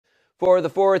For the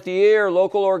fourth year,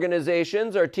 local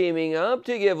organizations are teaming up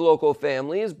to give local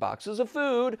families boxes of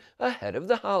food ahead of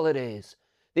the holidays.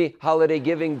 The Holiday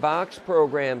Giving Box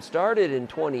program started in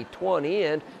 2020,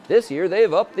 and this year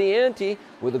they've upped the ante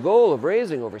with a goal of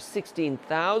raising over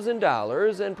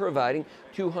 $16,000 and providing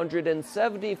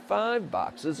 275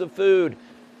 boxes of food.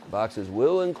 The boxes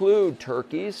will include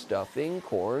turkey, stuffing,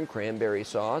 corn, cranberry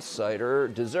sauce, cider,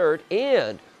 dessert,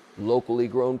 and locally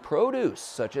grown produce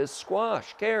such as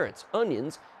squash, carrots,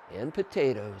 onions, and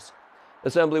potatoes.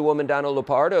 Assemblywoman Donna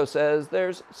Lupardo says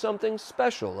there's something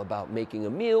special about making a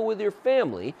meal with your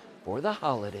family for the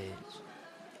holidays.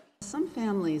 Some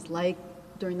families like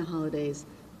during the holidays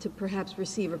to perhaps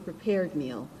receive a prepared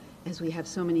meal, as we have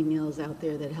so many meals out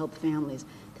there that help families.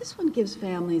 This one gives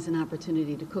families an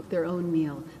opportunity to cook their own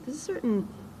meal. There's a certain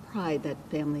pride that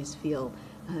families feel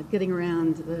getting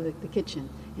around the kitchen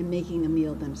and making a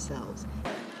meal themselves.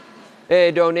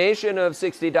 A donation of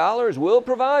 $60 will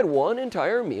provide one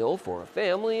entire meal for a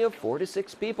family of 4 to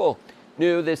 6 people.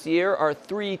 New this year are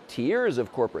 3 tiers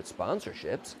of corporate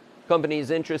sponsorships.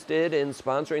 Companies interested in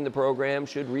sponsoring the program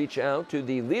should reach out to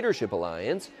the Leadership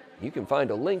Alliance. You can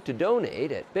find a link to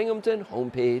donate at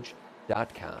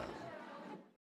binghamtonhomepage.com.